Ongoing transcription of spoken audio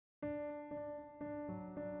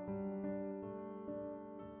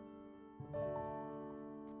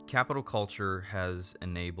Capital culture has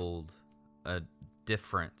enabled a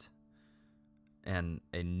different and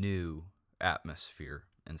a new atmosphere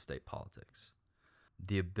in state politics.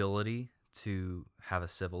 The ability to have a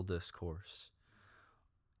civil discourse,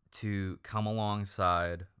 to come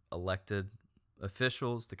alongside elected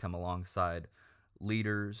officials, to come alongside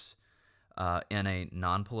leaders in a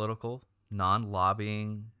non-political,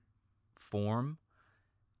 non-lobbying form,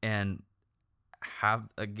 and have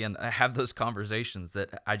those conversations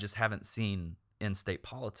that I just haven't seen in state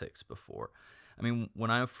politics before. I mean, when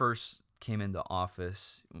I first came into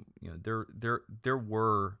office, there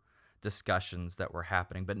were discussions that were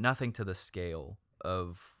happening, but nothing to the scale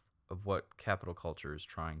of what capital culture is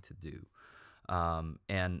trying to do,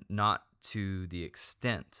 and not to the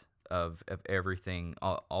extent of everything,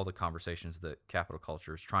 all the conversations that capital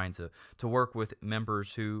culture is trying to work with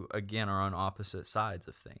members who, again, are on opposite sides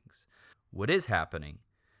of things. What is happening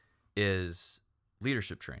is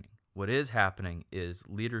leadership training. What is happening is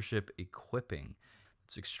leadership equipping.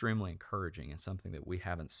 It's extremely encouraging and something that we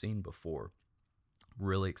haven't seen before.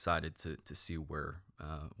 Really excited to see where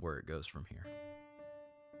it goes from here.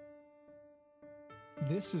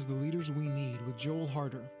 This is The Leaders We Need with Joel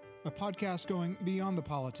Harder, a podcast going beyond the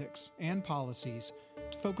politics and policies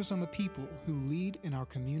to focus on the people who lead in our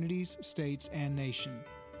communities, states, and nation.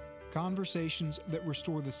 Conversations that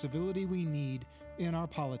restore the civility we need in our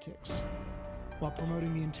politics, while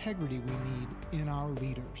promoting the integrity we need in our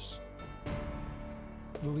leaders.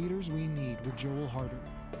 The Leaders We Need with Joel Harder,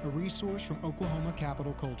 a resource from Oklahoma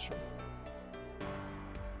Capital Culture.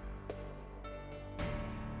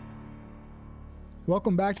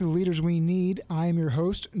 Welcome back to The Leaders We Need. I am your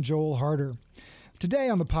host, Joel Harder. Today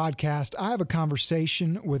on the podcast, I have a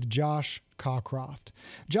conversation with Josh Cockroft.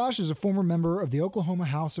 Josh is a former member of the Oklahoma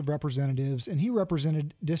House of Representatives, and he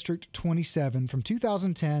represented District 27 from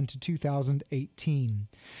 2010 to 2018.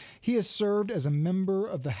 He has served as a member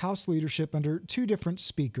of the House leadership under two different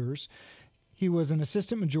speakers. He was an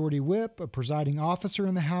assistant majority whip, a presiding officer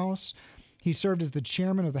in the House. He served as the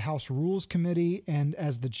chairman of the House Rules Committee and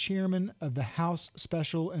as the chairman of the House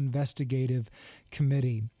Special Investigative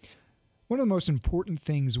Committee. One of the most important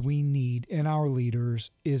things we need in our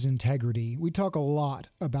leaders is integrity. We talk a lot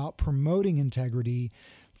about promoting integrity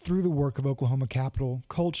through the work of Oklahoma Capital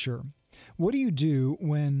Culture. What do you do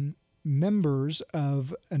when members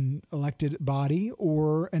of an elected body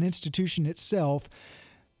or an institution itself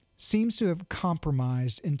seems to have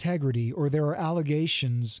compromised integrity, or there are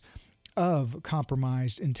allegations of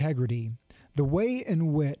compromised integrity? The way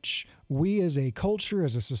in which we as a culture,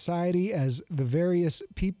 as a society, as the various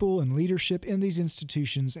people and leadership in these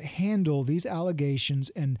institutions handle these allegations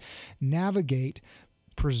and navigate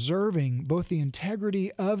preserving both the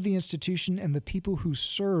integrity of the institution and the people who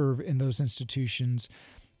serve in those institutions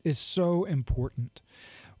is so important.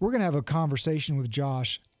 We're going to have a conversation with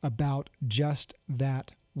Josh about just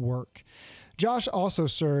that work. Josh also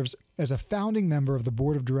serves as a founding member of the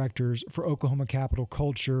board of directors for Oklahoma Capital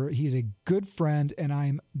Culture. He's a good friend, and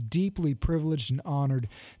I'm deeply privileged and honored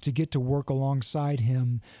to get to work alongside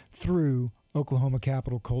him through Oklahoma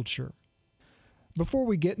Capital Culture. Before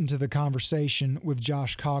we get into the conversation with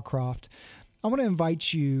Josh Cockroft, I want to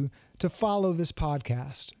invite you to follow this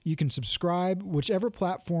podcast. You can subscribe whichever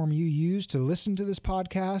platform you use to listen to this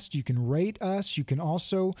podcast. You can rate us. You can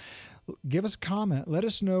also give us a comment. Let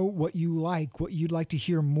us know what you like, what you'd like to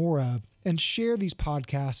hear more of, and share these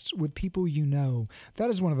podcasts with people you know. That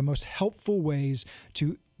is one of the most helpful ways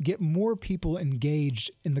to get more people engaged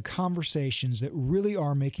in the conversations that really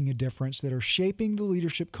are making a difference, that are shaping the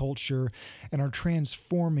leadership culture and are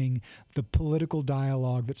transforming the political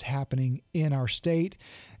dialogue that's happening in our state,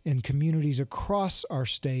 in communities across our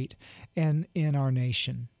state, and in our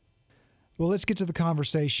nation. Well, let's get to the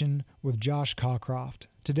conversation with Josh Cockroft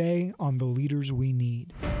today on The Leaders We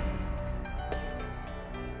Need.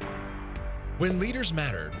 When Leaders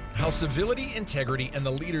Matter, How Civility, Integrity, and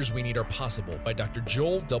the Leaders We Need Are Possible by Dr.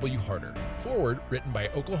 Joel W. Harder. Forward written by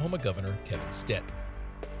Oklahoma Governor Kevin Stitt.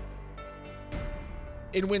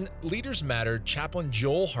 In When Leaders Matter, Chaplain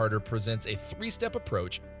Joel Harder presents a three-step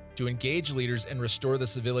approach to engage leaders and restore the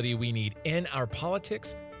civility we need in our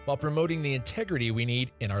politics while promoting the integrity we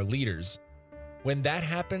need in our leaders. When that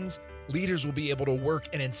happens, leaders will be able to work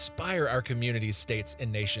and inspire our communities, states,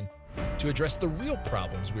 and nation to address the real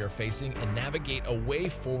problems we are facing and navigate a way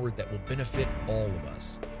forward that will benefit all of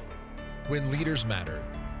us. When Leaders Matter,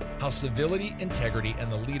 How Civility, Integrity, and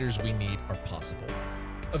the Leaders We Need Are Possible.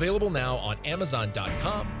 Available now on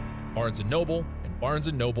Amazon.com, Barnes & Noble, and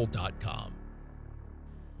BarnesandNoble.com.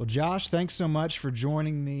 Well, Josh, thanks so much for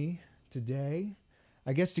joining me today.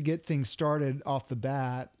 I guess to get things started off the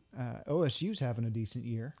bat, OSU's having a decent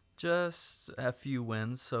year. Just a few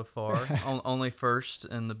wins so far. Only first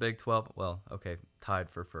in the Big 12. Well, okay, tied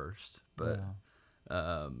for first, but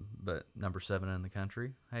but number 7 in the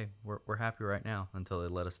country. Hey, we're happy right now until they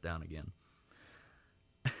let us down again.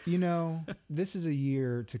 This is a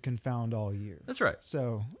year to confound all years. That's right.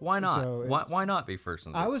 So why not? Why not be first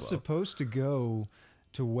in the Big 12? I was supposed to go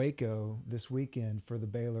to Waco this weekend for the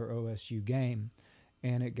Baylor OSU game,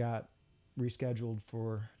 and it got rescheduled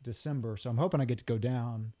for December. So I'm hoping I get to go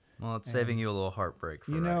down. Well, it's saving you a little heartbreak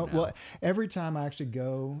for right now. Well, every time I actually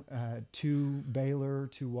go to Baylor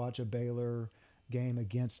to watch a Baylor game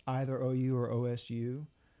against either OU or OSU,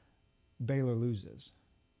 Baylor loses.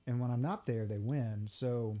 And when I'm not there, they win.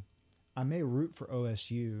 So I may root for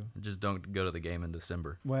OSU. Just don't go to the game in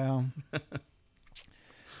December. Well,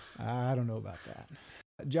 I don't know about that.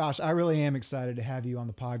 Josh, I really am excited to have you on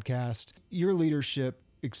the podcast. Your leadership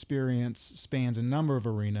experience spans a number of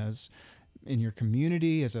arenas in your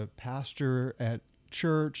community, as a pastor at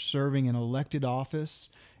church, serving in elected office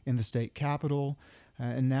in the state capitol,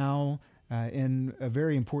 and now in a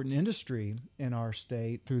very important industry in our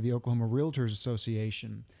state through the Oklahoma Realtors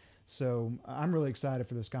Association. So I'm really excited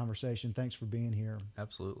for this conversation. Thanks for being here.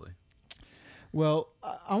 Absolutely. Well,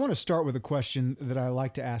 I want to start with a question that I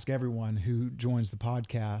like to ask everyone who joins the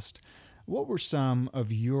podcast. What were some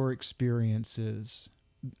of your experiences?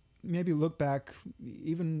 Maybe look back,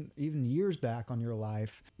 even years back on your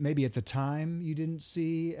life. Maybe at the time you didn't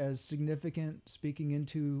see as significant speaking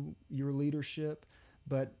into your leadership,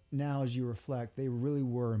 but now as you reflect, they really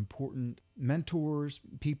were important mentors,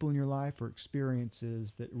 people in your life, or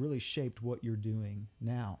experiences that really shaped what you're doing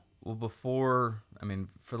now. Well, for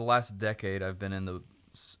the last decade, I've been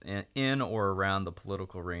in or around the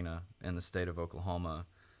political arena in the state of Oklahoma.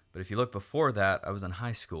 But if you look before that, I was in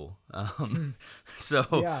high school. I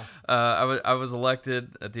was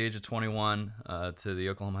elected at the age of 21 to the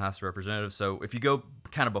Oklahoma House of Representatives. So if you go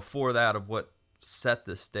kind of before that of what set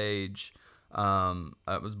the stage,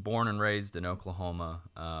 I was born and raised in Oklahoma.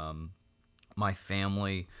 My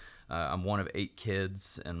family, I'm one of 8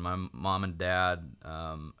 kids, and my mom and dad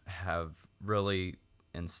have really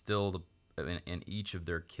instilled in each of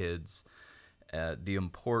their kids the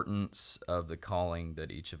importance of the calling that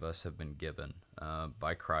each of us have been given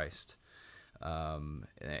by Christ.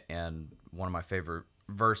 And one of my favorite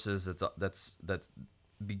verses that's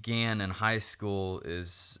began in high school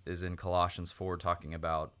is in Colossians 4, talking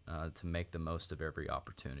about to make the most of every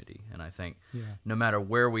opportunity. And I think no matter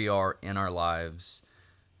where we are in our lives,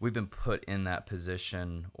 we've been put in that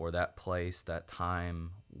position or that place, that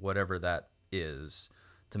time, whatever that is,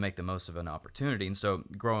 to make the most of an opportunity. And so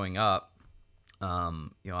growing up,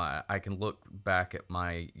 I can look back at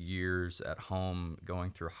my years at home, going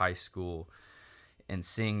through high school, and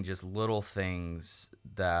seeing just little things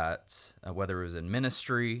that, whether it was in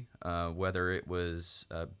ministry, whether it was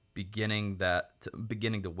beginning to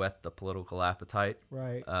whet the political appetite,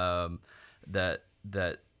 right? That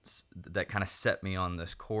kind of set me on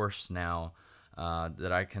this course now,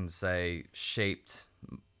 that I can say shaped,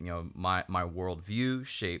 my worldview,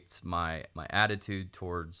 shaped my attitude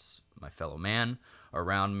towards my fellow man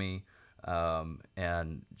around me,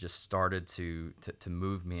 and just started to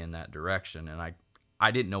move me in that direction. And I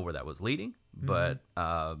didn't know where that was leading, but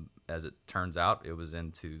as it turns out, it was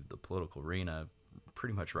into the political arena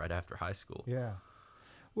pretty much right after high school. Yeah.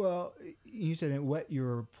 Well, you said it whet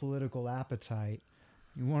your political appetite.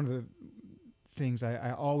 One of the things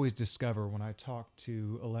I always discover when I talk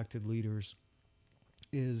to elected leaders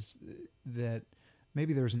is that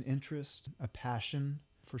maybe there's an interest, a passion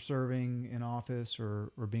for serving in office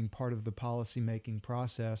or being part of the policy-making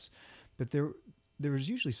process, but there was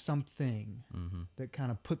usually something that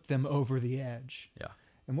kind of put them over the edge. Yeah.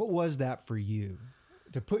 And what was that for you?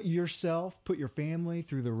 To put your family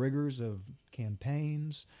through the rigors of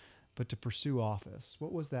campaigns, but to pursue office.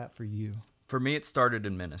 What was that for you? For me, it started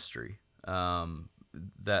in ministry.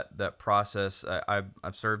 That process,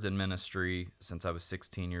 I've served in ministry since I was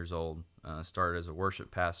 16 years old. Started as a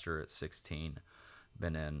worship pastor at 16.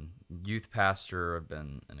 Been in youth pastor. I've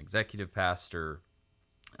been an executive pastor.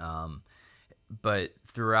 But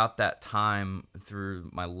throughout that time, through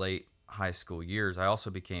my late high school years, I also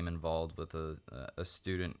became involved with a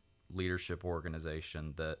student leadership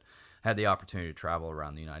organization that had the opportunity to travel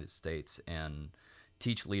around the United States and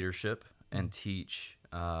teach leadership and teach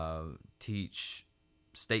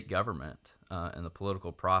state government and the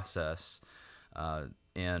political process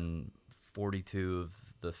in 42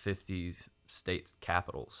 of the 50 state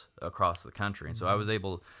capitals across the country. And so I was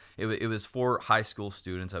able, it was for high school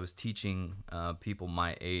students. I was teaching people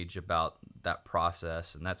my age about that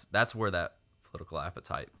process, and that's where that political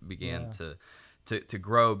appetite began to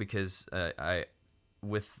grow, because I,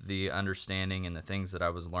 with the understanding and the things that I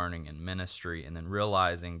was learning in ministry, and then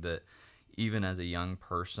realizing that even as a young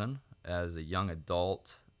person, as a young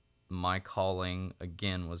adult, my calling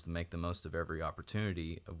again was to make the most of every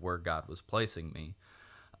opportunity of where God was placing me.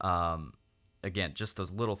 Again, just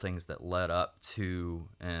those little things that led up to,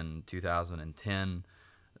 in 2010,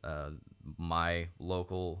 my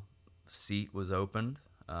local seat was opened,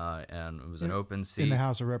 and it was an open seat in the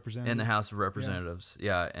House of Representatives. In the House of Representatives,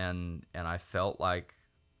 yeah, and I felt like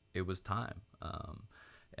it was time,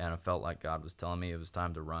 and I felt like God was telling me it was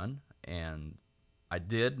time to run, and I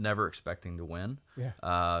did, never expecting to win.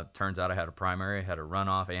 Yeah. Turns out I had a primary, I had a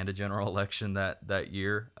runoff, and a general election that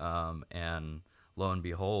year, and lo and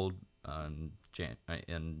behold,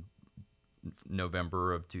 in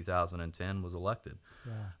November of 2010 was elected,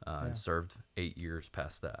 and served 8 years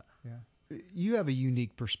past that. Yeah. You have a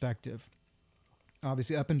unique perspective.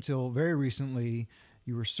 Obviously, up until very recently,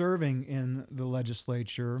 you were serving in the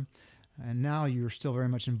legislature, and now you're still very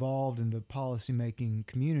much involved in the policymaking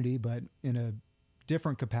community, but in a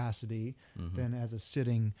different capacity than as a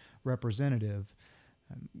sitting representative.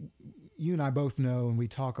 You and I both know, and we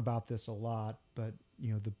talk about this a lot, but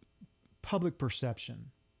the public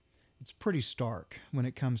perception, it's pretty stark when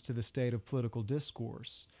it comes to the state of political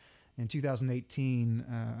discourse. In 2018,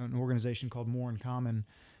 an organization called More in Common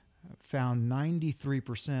found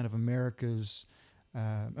 93% of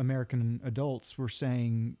American adults were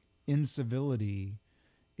saying incivility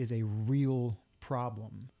is a real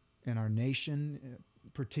problem in our nation,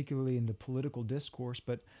 particularly in the political discourse.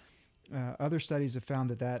 But other studies have found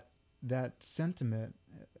that sentiment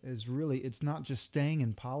is really, it's not just staying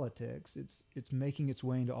in politics, it's making its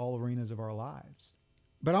way into all arenas of our lives.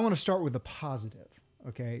 But I want to start with the positive,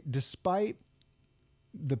 okay? Despite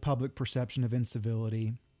the public perception of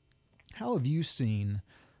incivility, how have you seen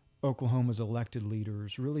Oklahoma's elected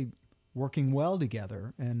leaders really working well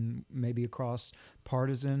together and maybe across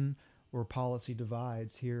partisan or policy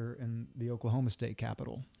divides here in the Oklahoma State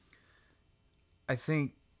Capitol? I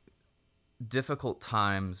think difficult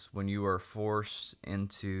times, when you are forced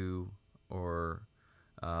into or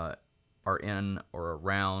are in or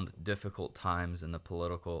around difficult times in the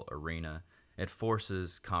political arena, it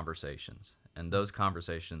forces conversations, and those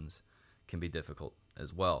conversations can be difficult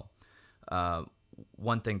as well.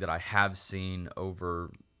 One thing that I have seen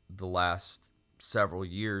over the last several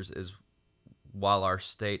years is, while our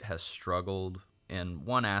state has struggled in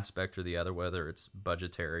one aspect or the other, whether it's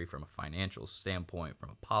budgetary, from a financial standpoint, from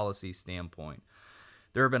a policy standpoint,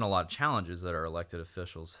 there have been a lot of challenges that our elected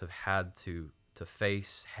officials have had to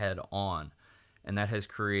face head on, and that has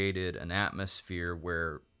created an atmosphere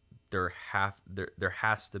where there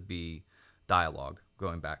has to be dialogue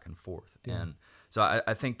going back and forth. Yeah. And so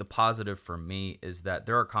I think the positive for me is that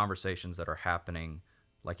there are conversations that are happening,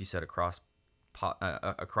 like you said, across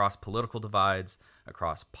political divides,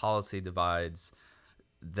 across policy divides,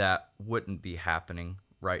 that wouldn't be happening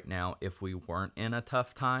right now if we weren't in a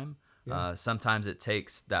tough time. Yeah. Sometimes it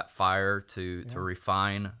takes that fire to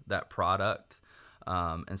refine that product.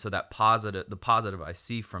 And so the positive I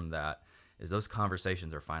see from that is those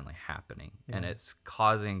conversations are finally happening, and it's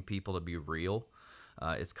causing people to be real.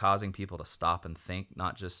 It's causing people to stop and think,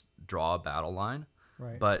 not just draw a battle line,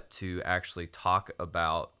 but to actually talk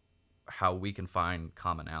about how we can find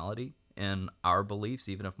commonality in our beliefs,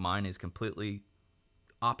 even if mine is completely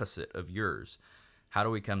opposite of yours. How do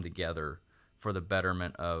we come together for the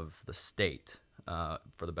betterment of the state,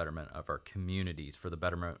 for the betterment of our communities, for the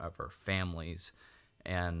betterment of our families?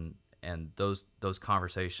 And those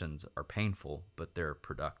conversations are painful, but they're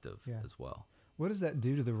productive as well. What does that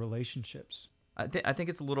do to the relationships? I think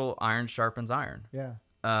it's a little iron sharpens iron. Yeah.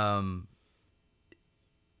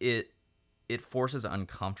 It forces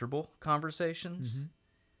uncomfortable conversations,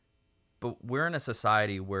 but we're in a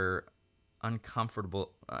society where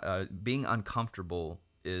being uncomfortable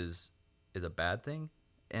is a bad thing,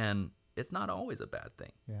 and it's not always a bad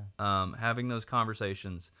thing. Yeah. Having those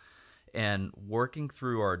conversations and working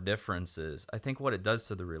through our differences, I think what it does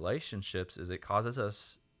to the relationships is it causes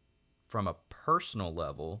us, from a personal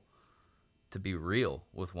level, to be real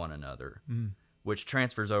with one another, which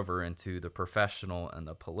transfers over into the professional and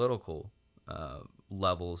the political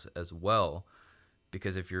levels as well.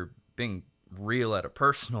 Because if you're being real at a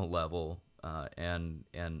personal level, and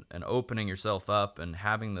opening yourself up and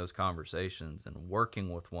having those conversations and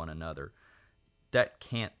working with one another, that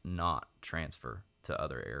can't not transfer to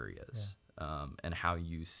other areas, and how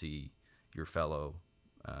you see your fellow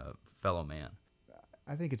man.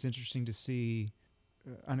 I think it's interesting to see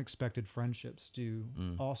unexpected friendships do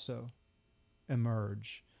also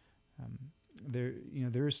emerge.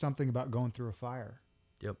 there is something about going through a fire.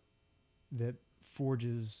 Yep. That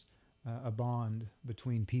forges a bond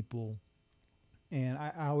between people. And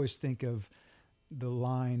I always think of the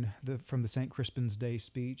line from the St. Crispin's Day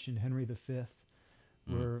speech in Henry V,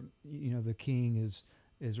 where the king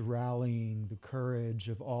is rallying the courage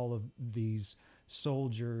of all of these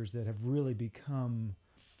soldiers that have really become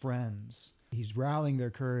friends. He's rallying their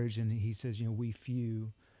courage, and he says, we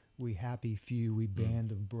few, we happy few, we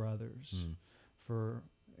band of brothers. For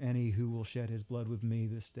any who will shed his blood with me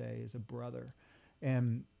this day is a brother.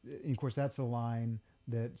 And of course, that's the line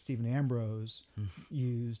that Stephen Ambrose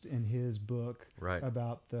used in his book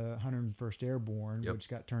about the 101st Airborne, which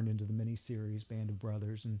got turned into the miniseries Band of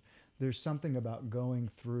Brothers. And there's something about going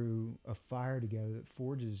through a fire together that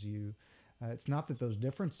forges you. It's not that those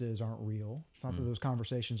differences aren't real. It's not that those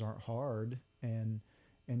conversations aren't hard, and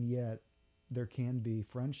yet there can be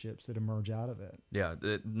friendships that emerge out of it. Yeah,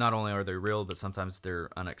 not only are they real, but sometimes they're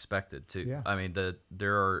unexpected too. Yeah. I mean,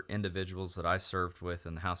 there are individuals that I served with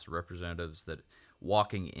in the House of Representatives that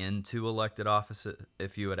walking into elected office,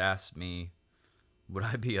 if you had asked me, would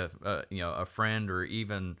I be a friend or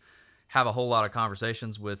even have a whole lot of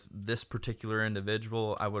conversations with this particular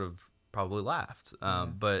individual, I would have probably laughed.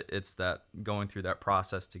 But it's that going through that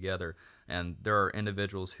process together, and there are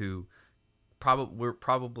individuals who we're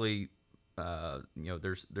probably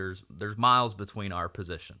there's miles between our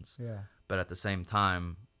positions. Yeah. But at the same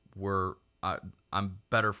time, I'm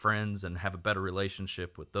better friends and have a better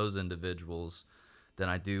relationship with those individuals than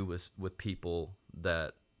I do with people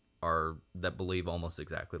that believe almost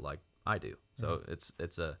exactly like I do. So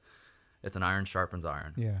it's an iron sharpens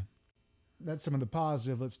iron. Yeah. That's some of the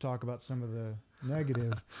positive. Let's talk about some of the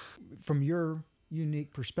negative. From your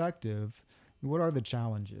unique perspective, what are the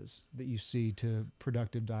challenges that you see to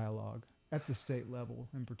productive dialogue at the state level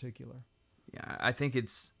in particular? Yeah, I think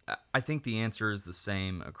the answer is the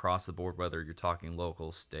same across the board, whether you're talking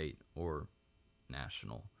local, state, or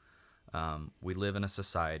national. We live in a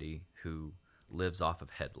society who lives off of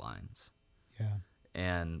headlines. Yeah.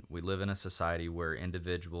 And we live in a society where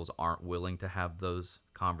individuals aren't willing to have those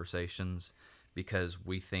conversations because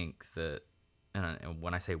we think that, and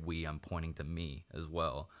when I say we, I'm pointing to me as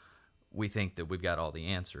well, we think that we've got all the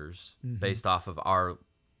answers based off of our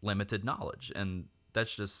limited knowledge. And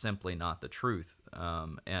that's just simply not the truth.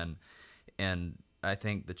 And I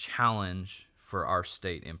think the challenge for our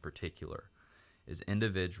state in particular is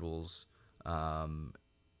individuals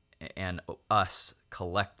and us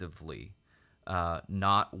collectively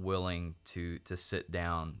not willing to sit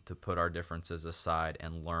down, to put our differences aside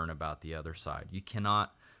and learn about the other side. You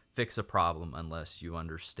cannot fix a problem unless you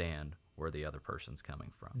understand where the other person's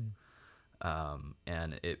coming from.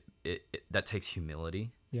 And it that takes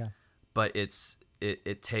humility. Yeah. But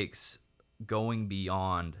it takes going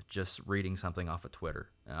beyond just reading something off of Twitter.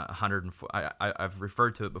 I've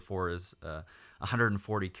referred to it before as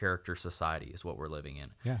 140 character society is what we're living in.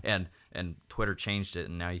 Yeah. And Twitter changed it,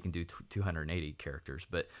 and now you can do 280 characters.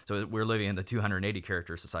 But so we're living in the 280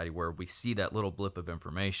 character society where we see that little blip of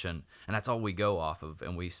information, and that's all we go off of,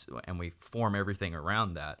 and we form everything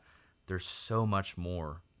around that. There's so much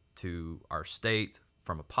more to our state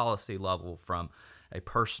from a policy level, from a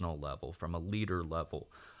personal level, from a leader level.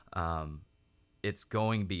 It's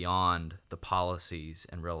going beyond the policies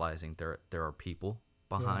and realizing there are people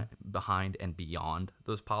behind and beyond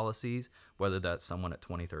those policies, whether that's someone at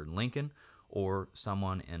 23rd and Lincoln or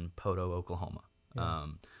someone in Poto, Oklahoma. Yeah.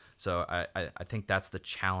 So I think that's the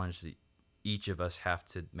challenge that each of us have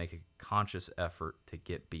to make a conscious effort to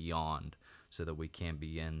get beyond so that we can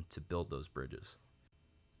begin to build those bridges.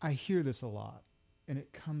 I hear this a lot, and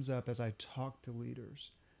it comes up as I talk to leaders.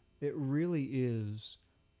 It really is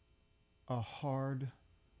a hard,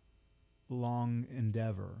 long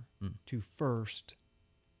endeavor to first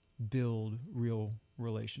build real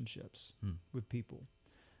relationships with people.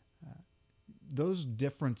 Those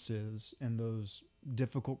differences and those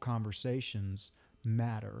difficult conversations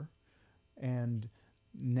matter, and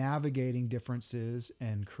navigating differences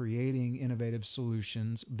and creating innovative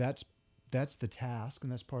solutions, that's the task,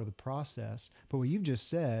 and that's part of the process. But what you've just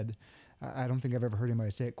said, I don't think I've ever heard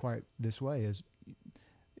anybody say it quite this way, is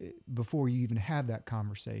before you even have that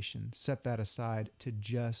conversation, set that aside to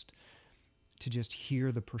just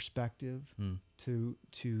hear the perspective,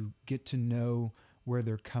 to get to know where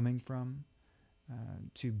they're coming from,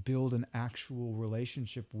 to build an actual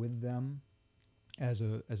relationship with them as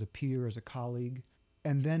a peer, as a colleague.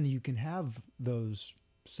 And then you can have those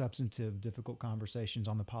substantive, difficult conversations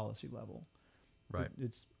on the policy level. Right.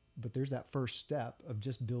 But there's that first step of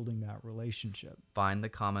just building that relationship. Find the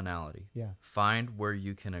commonality. Yeah. Find where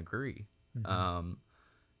you can agree. Mm-hmm.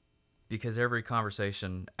 because every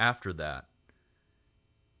conversation after that,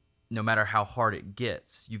 no matter how hard it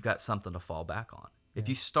gets, you've got something to fall back on. If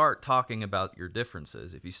you start talking about your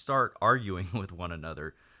differences, if you start arguing with one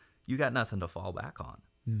another, you got nothing to fall back on.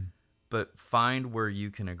 But find where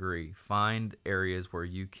you can agree. Find areas where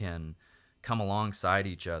you can come alongside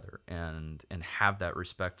each other and have that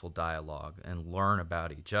respectful dialogue and learn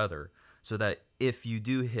about each other, so that if you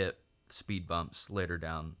do hit speed bumps later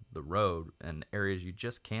down the road and areas you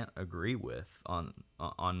just can't agree with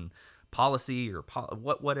on policy or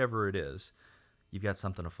whatever it is, you've got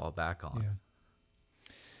something to fall back on. Yeah.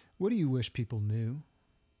 What do you wish people knew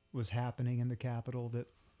was happening in the Capitol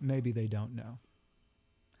that maybe they don't know?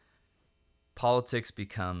 Politics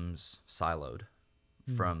becomes siloed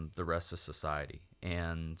from the rest of society,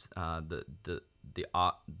 and the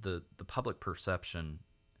public perception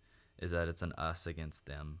is that it's an us against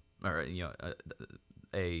them, or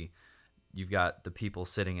you've got the people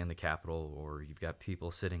sitting in the Capitol, or you've got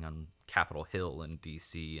people sitting on Capitol Hill in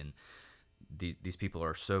D.C., and these people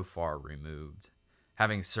are so far removed.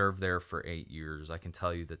 Having served there for 8 years, I can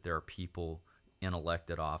tell you that there are people in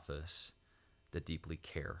elected office that deeply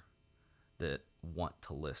care, that want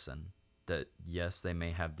to listen, that yes, they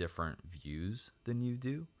may have different views than you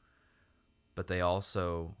do, but they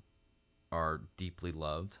also are deeply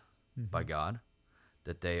loved by God,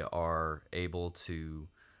 that they are able to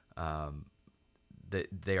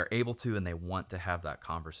they are able to, and they want to have that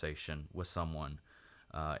conversation with someone,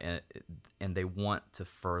 and they want to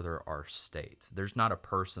further our state. There's not a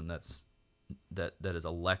person that is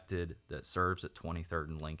elected, that serves at 23rd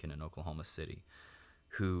and Lincoln in Oklahoma City,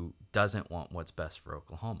 who doesn't want what's best for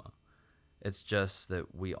Oklahoma. It's just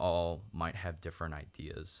that we all might have different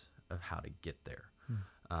ideas of how to get there.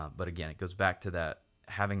 But again, it goes back to that,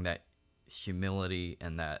 having that humility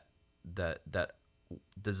and that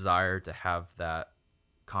desire to have that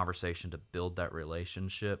conversation, to build that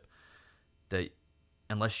relationship, that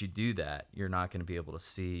unless you do that, you're not going to be able to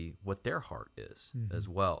see what their heart is as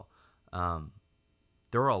well.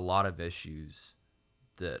 There are a lot of issues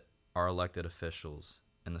that our elected officials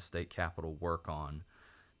in the state capitol work on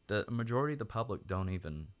that a majority of the public don't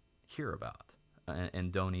even hear about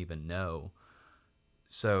and don't even know.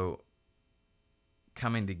 So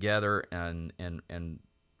coming together and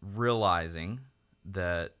realizing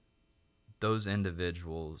that those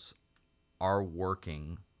individuals are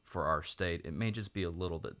working for our state, it may just be a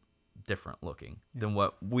little bit different looking than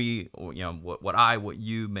what we, what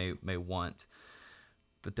you may want,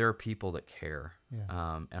 but there are people that care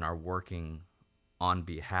and are working on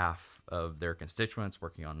behalf of their constituents,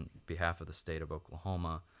 working on behalf of the state of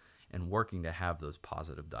Oklahoma, and working to have those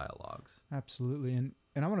positive dialogues. Absolutely. And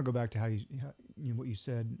I want to go back to how what you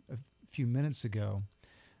said a few minutes ago,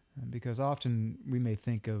 because often we may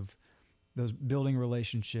think of those building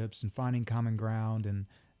relationships and finding common ground and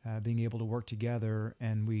being able to work together,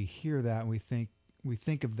 and we hear that and we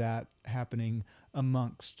think of that happening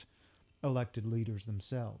amongst elected leaders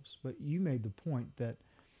themselves. But you made the point that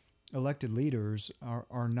elected leaders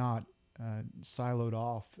are not siloed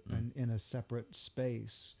off in a separate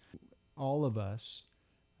space. All of us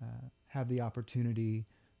have the opportunity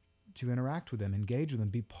to interact with them, engage with them,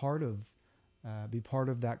 be part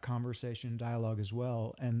of that conversation, dialogue as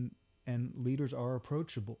well. And leaders are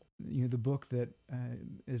approachable. The book that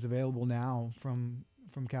is available now from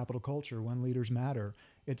Capital Culture, When Leaders Matter,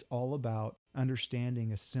 it's all about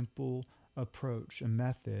understanding a simple approach, a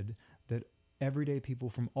method that everyday people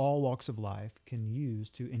from all walks of life can use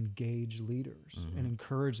to engage leaders and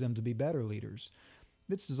encourage them to be better leaders.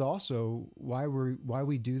 This is also why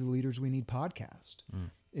we do the Leaders We Need podcast,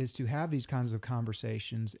 is to have these kinds of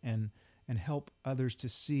conversations and help others to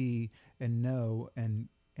see and know and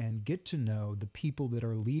get to know the people that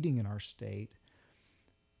are leading in our state,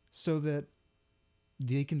 so that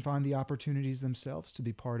they can find the opportunities themselves to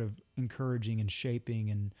be part of encouraging and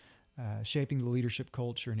shaping the leadership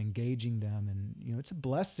culture and engaging them. And it's a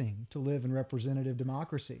blessing to live in representative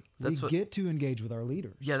democracy. We get to engage with our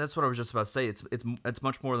leaders. Yeah, that's what I was just about to say. It's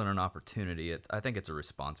much more than an opportunity. I think it's a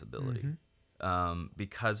responsibility,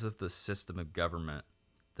 because of the system of government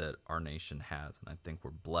that our nation has, and I think we're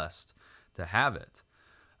blessed to have it.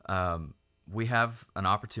 We have an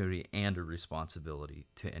opportunity and a responsibility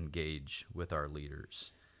to engage with our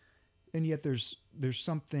leaders. And yet there's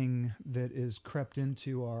something that is crept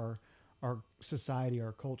into our society,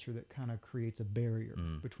 our culture, that kind of creates a barrier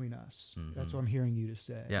between us. That's what I'm hearing you to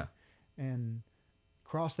say. Yeah. And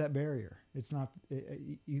cross that barrier. It's not,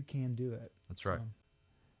 you can do it. That's right.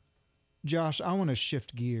 Josh, I want to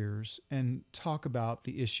shift gears and talk about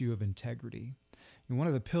the issue of integrity. And one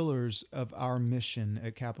of the pillars of our mission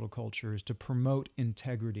at Capital Culture is to promote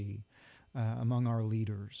integrity among our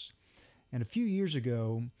leaders. And a few years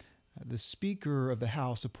ago, the Speaker of the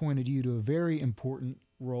House appointed you to a very important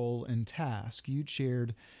role and task. You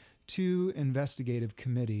chaired 2 investigative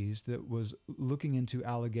committees that was looking into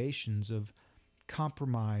allegations of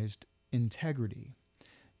compromised integrity.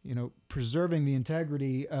 Preserving the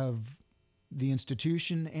integrity of the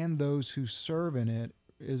institution and those who serve in it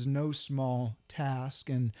is no small task.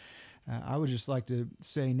 And I would just like to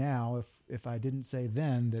say now, if I didn't say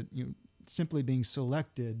then, that simply being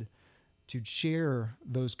selected to chair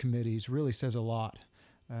those committees really says a lot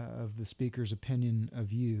of the Speaker's opinion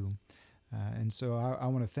of you. And so I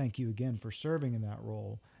want to thank you again for serving in that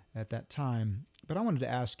role at that time. But I wanted to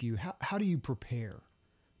ask you, how do you prepare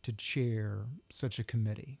to chair such a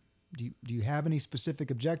committee? Do you have any specific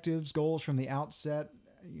objectives, goals from the outset?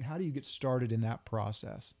 How do you get started in that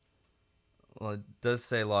process? Well, it does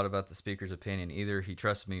say a lot about the Speaker's opinion. Either he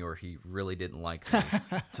trusts me or he really didn't like me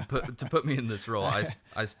to put me in this role.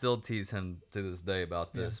 I still tease him to this day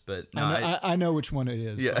about this, but no, I know which one it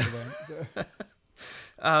is. Yeah. By the way,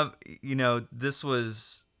 so. This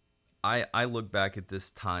was. I look back at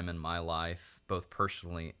this time in my life, both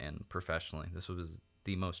personally and professionally. This was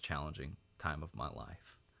the most challenging time of my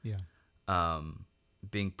life. Yeah.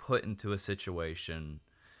 Being put into a situation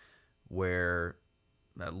where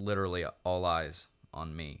literally all eyes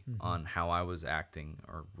on me, on how I was acting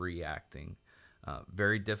or reacting.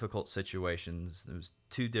 Very difficult situations. There was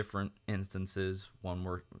 2 different instances. One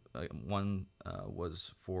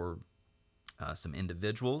was for some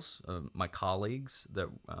individuals, my colleagues, that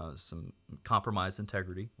some compromised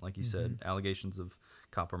integrity, like you said, allegations of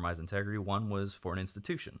compromised integrity. One was for an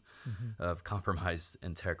institution of compromised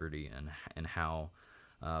integrity and how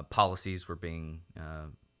policies were being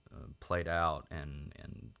played out and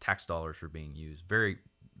tax dollars were being used. Very,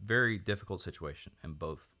 very difficult situation in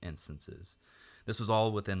both instances. This was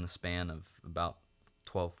all within the span of about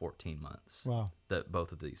 12, 14 months. Wow. That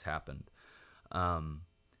both of these happened.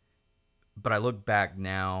 But I look back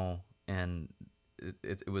now, and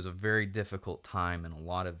it was a very difficult time, and a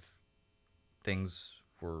lot of things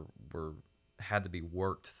had to be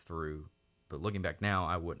worked through. But looking back now,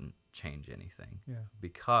 I wouldn't change anything. Yeah.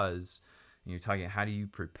 Because you're talking, how do you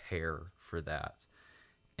prepare for that?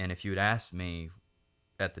 And if you had asked me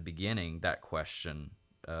at the beginning that question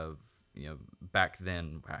of, back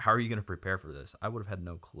then, how are you going to prepare for this? I would have had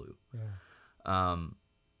no clue. Yeah.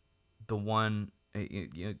 The one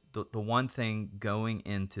thing going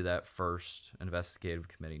into that first investigative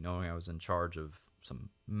committee, knowing I was in charge of some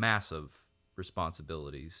massive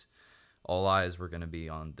responsibilities, all eyes were going to be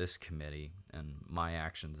on this committee and my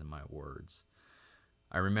actions and my words.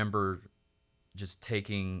 I remember just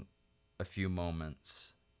taking a few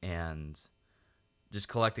moments and just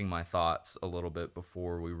collecting my thoughts a little bit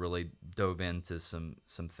before we really dove into some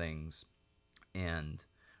things, and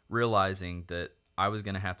realizing that I was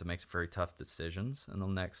going to have to make some very tough decisions in the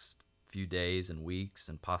next few days and weeks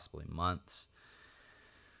and possibly months.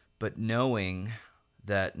 But knowing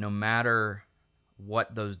that no matter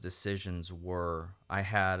what those decisions were, I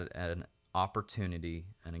had an opportunity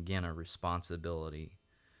and, again, a responsibility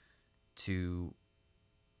to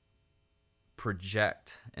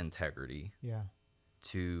project integrity, Yeah.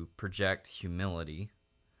 to project humility,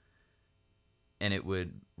 and it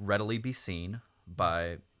would readily be seen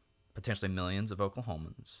by potentially millions of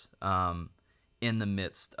Oklahomans in the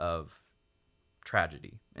midst of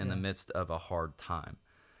tragedy, in the midst of a hard time.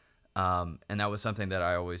 And that was something that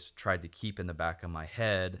I always tried to keep in the back of my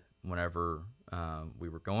head whenever we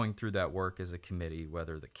were going through that work as a committee,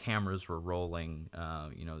 whether the cameras were rolling,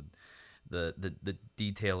 the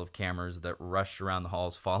detail of cameras that rushed around the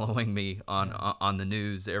halls following me on the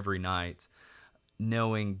news every night,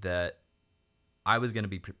 knowing that I was going to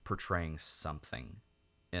be portraying something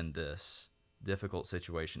in this difficult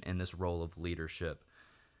situation, in this role of leadership.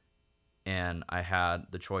 And I had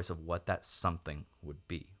the choice of what that something would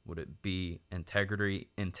be. Would it be integrity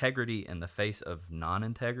in the face of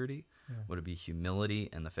non-integrity? Yeah. Would it be humility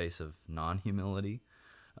in the face of non-humility?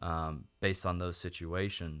 Based on those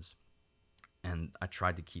situations. And I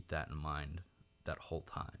tried to keep that in mind that whole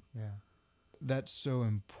time. Yeah. That's so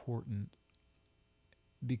important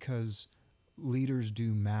because leaders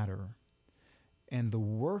do matter. And the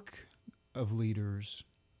work of leaders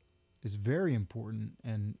is very important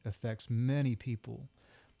and affects many people.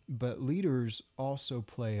 But leaders also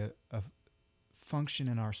play a function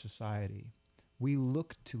in our society. We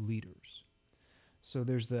look to leaders. So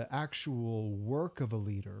there's the actual work of a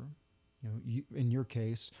leader, you, in your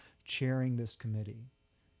case, chairing this committee,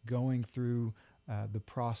 going through the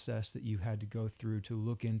process that you had to go through to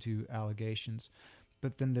look into allegations.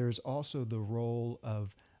 But then there's also the role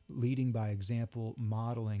of leading by example,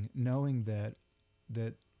 modeling, knowing that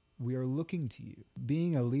we are looking to you.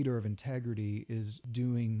 Being a leader of integrity is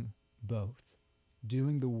doing both,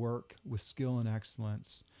 doing the work with skill and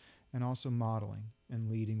excellence, and also modeling and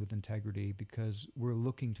leading with integrity, because we're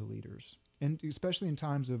looking to leaders. And especially in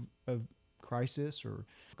times of crisis or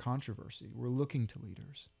controversy, we're looking to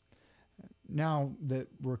leaders. Now that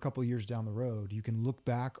we're a couple of years down the road, you can look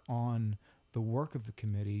back on the work of the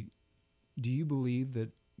committee. Do you believe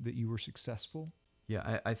that you were successful?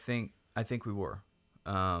 Yeah, I think we were.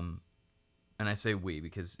 And I say we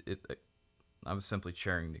because I was simply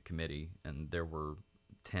chairing the committee, and there were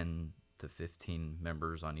 10 to 15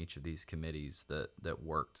 members on each of these committees that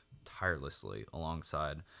worked tirelessly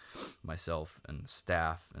alongside myself and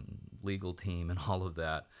staff and legal team and all of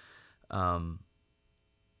that.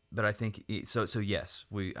 But I think so yes,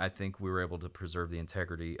 I think we were able to preserve the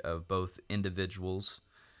integrity of both individuals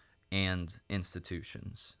and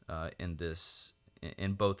institutions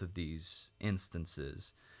in both of these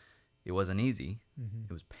instances. It wasn't easy. Mm-hmm.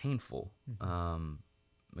 It was painful. Mm-hmm.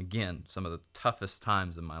 Again, some of the toughest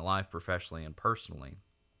times in my life, professionally and personally.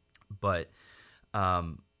 But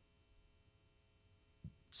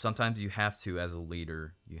sometimes you have to, as a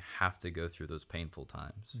leader, you have to go through those painful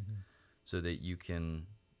times so that you can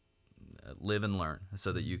live and learn,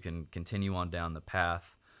 so that you can continue on down the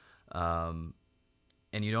path.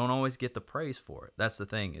 And you don't always get the praise for it. That's the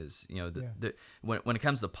thing is, when it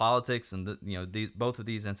comes to politics, and both of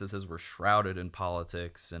these instances were shrouded in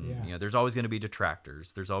politics, and there's always going to be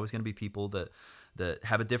detractors. There's always going to be people that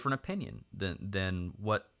have a different opinion than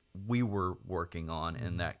what we were working on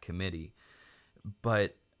in that committee.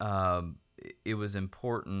 But it was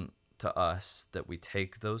important to us that we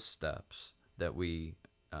take those steps, that we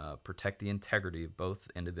protect the integrity of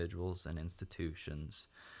both individuals and institutions.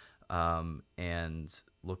 And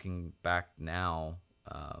looking back now,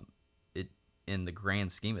 in the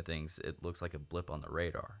grand scheme of things, it looks like a blip on the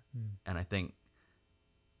radar. And I think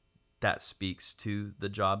that speaks to the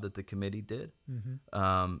job that the committee did,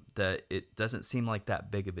 that it doesn't seem like that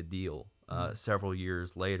big of a deal several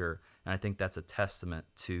years later. And I think that's a testament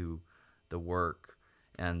to the work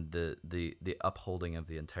and the upholding of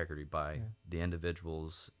the integrity by the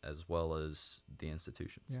individuals as well as the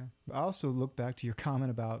institutions. Yeah. I also look back to your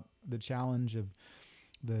comment about the challenge of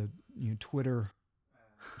the Twitter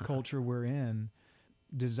culture we're in,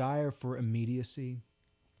 desire for immediacy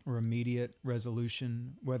or immediate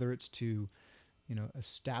resolution, whether it's to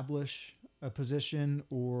establish a position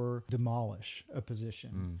or demolish a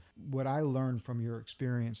position. What I learned from your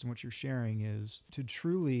experience and what you're sharing is to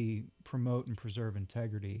truly promote and preserve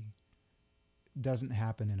integrity doesn't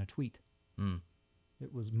happen in a tweet.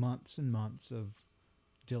 It was months and months of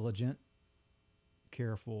diligent,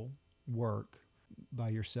 careful work by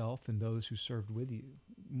yourself and those who served with you.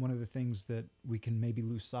 One of the things that we can maybe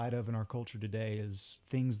lose sight of in our culture today is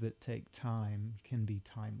things that take time can be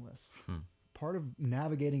timeless. Part of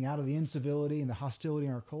navigating out of the incivility and the hostility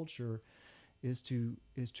in our culture is to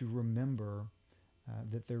remember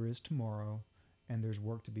that there is tomorrow and there's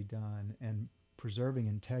work to be done, and preserving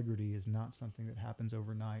integrity is not something that happens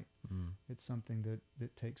overnight. It's something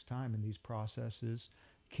that takes time, and these processes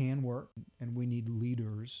can work, and we need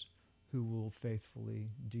leaders who will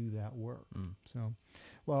faithfully do that work. So,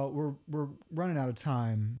 well, we're running out of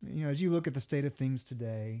time. As you look at the state of things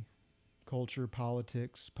today, culture,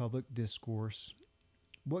 politics, public discourse,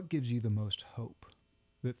 what gives you the most hope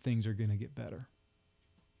that things are going to get better?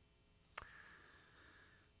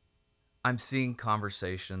 I'm seeing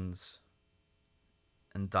conversations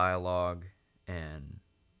and dialogue and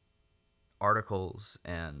articles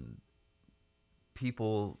and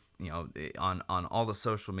people, on all the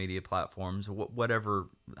social media platforms,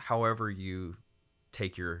 however you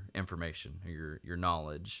take your information or your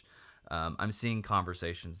knowledge. I'm seeing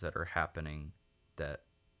conversations that are happening that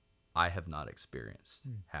I have not experienced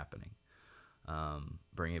happening.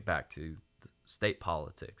 Bring it back to state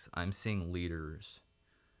politics. I'm seeing leaders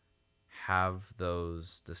have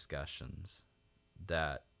those discussions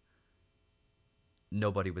that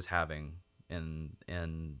nobody was having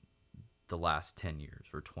in the last 10 years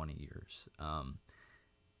or 20 years.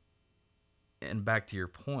 And back to your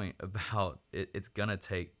point about it's going to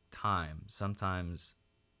take time. Sometimes,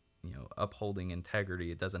 upholding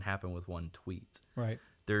integrity, it doesn't happen with one tweet. Right.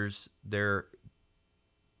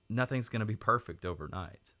 Nothing's going to be perfect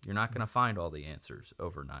overnight. You're not going to find all the answers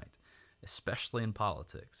overnight, especially in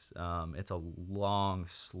politics. It's a long,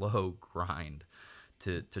 slow grind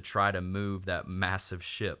to try to move that massive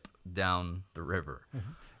ship down the river.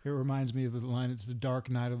 It reminds me of the line, it's the dark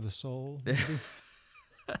night of the soul.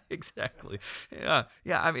 Exactly. Yeah.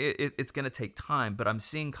 Yeah. I mean, it's going to take time, but I'm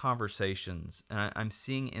seeing conversations and I'm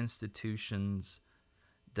seeing institutions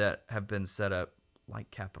that have been set up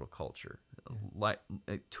like capital culture, like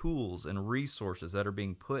tools and resources that are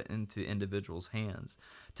being put into individuals' hands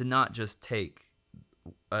to not just take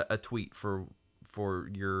a tweet for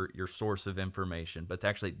your source of information, but to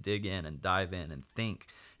actually dig in and dive in and think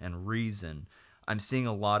and reason. I'm seeing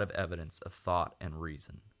a lot of evidence of thought and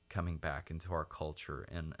reason coming back into our culture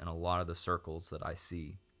and a lot of the circles that I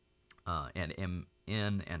see and am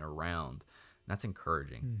in and around. And that's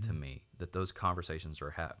encouraging to me that those conversations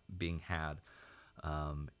are being had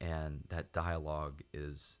and that dialogue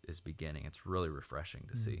is beginning. It's really refreshing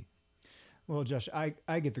to see. Well, Josh,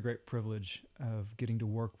 I get the great privilege of getting to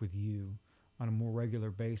work with you on a more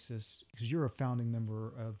regular basis because you're a founding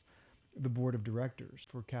member of the board of directors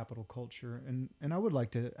for Capital Culture. And I would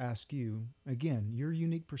like to ask you, again, your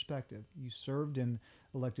unique perspective. You served in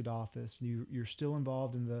elected office. You're still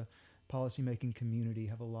involved in the policymaking community,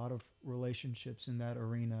 have a lot of relationships in that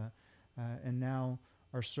arena, and now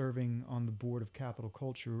are serving on the board of Capital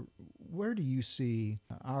Culture. Where do you see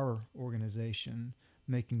our organization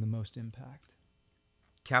making the most impact?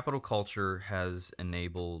 Capital Culture has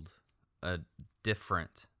enabled a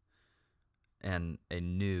different and a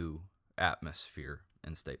new atmosphere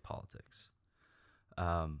in state politics.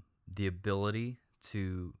 The ability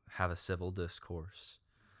to have a civil discourse,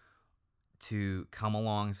 to come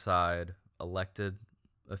alongside elected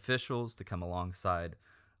officials, to come alongside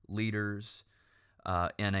leaders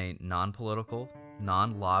in a non-political,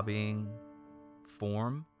 non-lobbying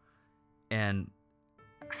form, and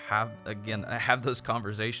have those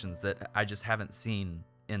conversations that I just haven't seen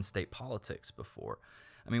in state politics before.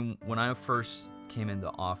 I mean, when I first came into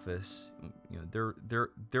office,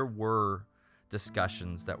 there were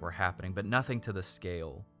discussions that were happening, but nothing to the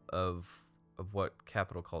scale of what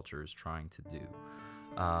Capital Culture is trying to do,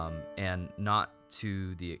 and not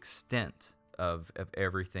to the extent of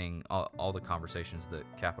everything, all the conversations that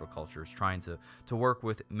Capital Culture is trying to work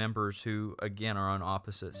with members who, again, are on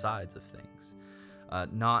opposite sides of things.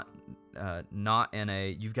 Not in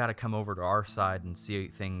a you've got to come over to our side and see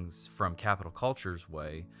things from Capital Culture's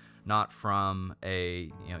way, not from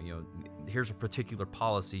a here's a particular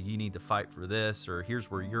policy, you need to fight for this, or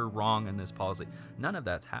here's where you're wrong in this policy. None of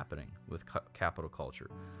that's happening with Capital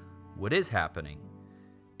Culture. What is happening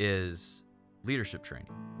is leadership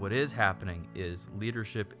training. What is happening is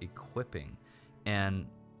leadership equipping and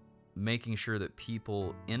making sure that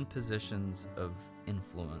people in positions of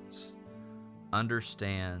influence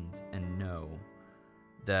understand and know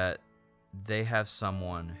that they have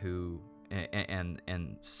someone who and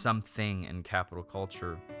something in Capital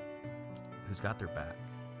Culture who's got their back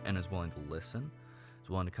and is willing to listen, is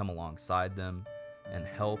willing to come alongside them and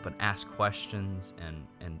help and ask questions and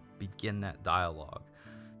begin that dialogue.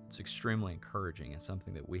 It's extremely encouraging and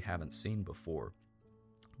something that we haven't seen before.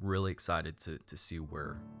 Really excited to see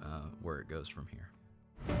where it goes from here.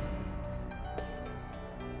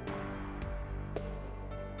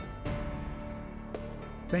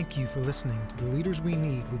 Thank you for listening to The Leaders We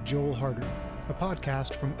Need with Joel Harder, a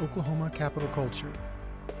podcast from Oklahoma Capital Culture.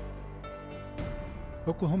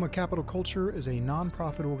 Oklahoma Capital Culture is a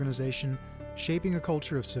nonprofit organization shaping a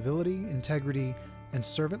culture of civility, integrity, and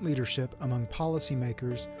servant leadership among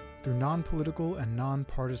policymakers through non-political and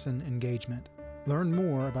non-partisan engagement. Learn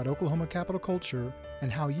more about Oklahoma Capital Culture and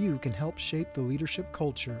how you can help shape the leadership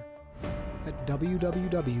culture at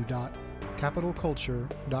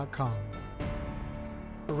www.capitalculture.com.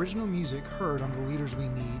 Original music heard on The Leaders We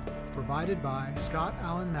Need, provided by Scott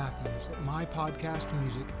Allen Matthews at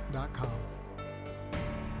mypodcastmusic.com.